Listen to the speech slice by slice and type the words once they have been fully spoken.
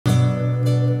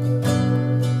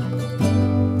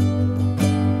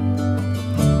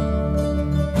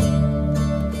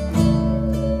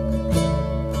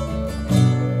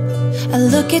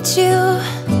look at you,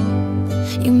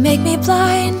 you make me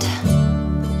blind.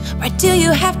 Why do you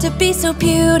have to be so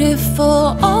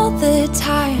beautiful all the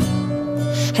time?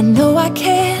 I know I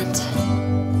can't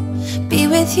be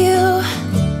with you.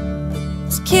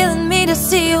 It's killing me to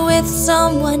see you with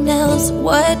someone else.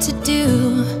 What to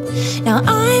do? Now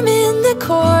I'm in the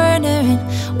corner and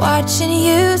watching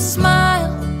you smile,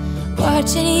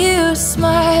 watching you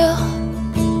smile.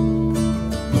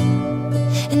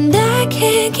 And I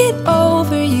can't get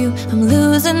over you, I'm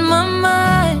losing my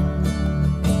mind.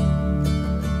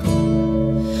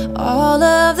 All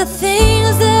of the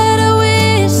things that I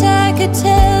wish I could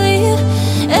tell you,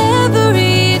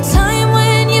 every time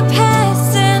when you're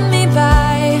passing me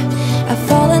by, I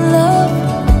fall in love.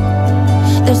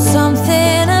 There's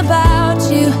something about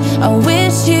you, I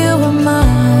wish you were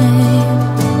mine.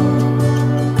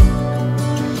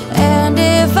 And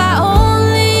if I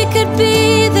only could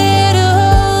be there to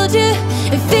hold you,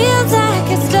 it feels like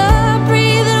I stop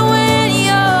breathing when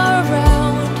you're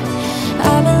around.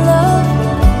 I'm in love.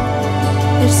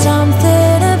 There's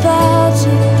something about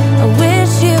you, I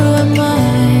wish you were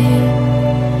mine.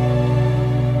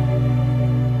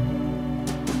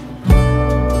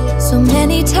 So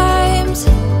many times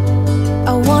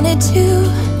I wanted to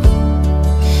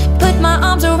put my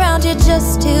arms around you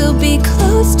just to be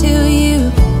close to you.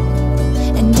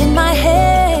 And in my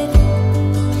head,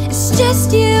 it's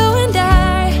just you and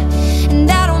I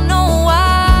don't know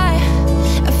why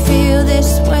I feel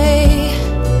this way.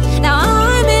 Now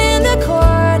I'm in the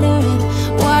corner and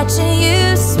watching you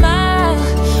smile,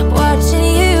 watching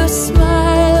you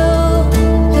smile.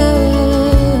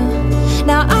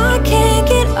 Now I can't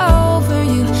get over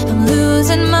you, I'm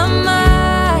losing my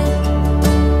mind.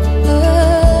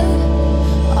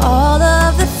 All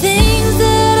of the things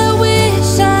that I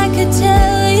wish I could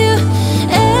tell you,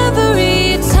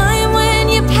 every time when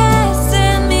you're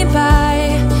passing me by,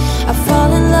 I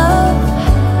fall in love.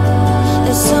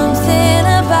 There's something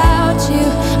about you,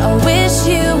 I wish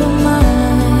you were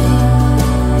mine.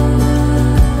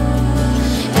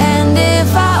 And if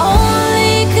I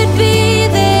only could be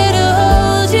there to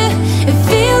hold you, it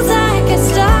feels like I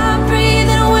stop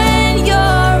breathing when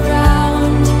you're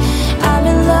around. I'm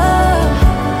in love.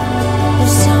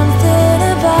 There's something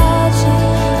about you,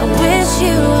 I wish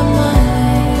you were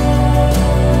mine.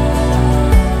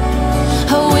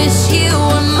 I wish you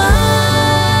were mine.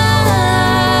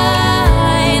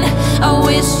 I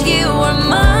wish you were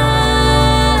mine.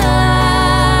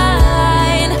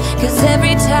 'Cause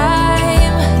every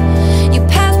time you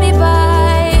pass me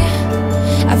by,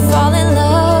 I fall in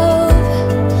love,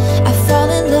 I fall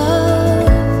in love.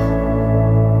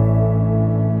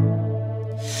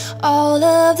 All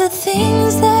of the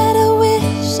things that I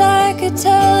wish I could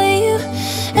tell you,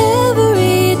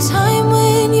 every time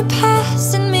when you're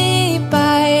passing me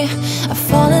by, I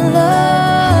fall in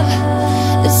love.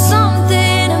 There's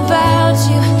something about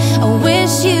you, I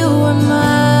wish you were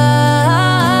mine.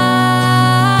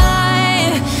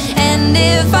 And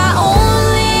if I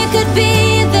only could be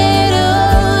there to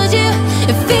hold you,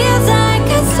 it feels like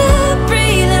I stop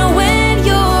breathing when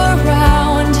you're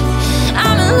around.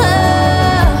 I'm in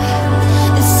love.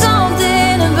 There's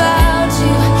something about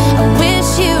you, I wish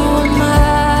you were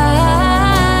mine.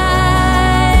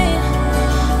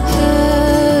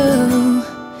 Ooh,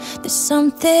 there's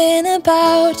something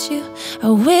about you, I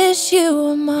wish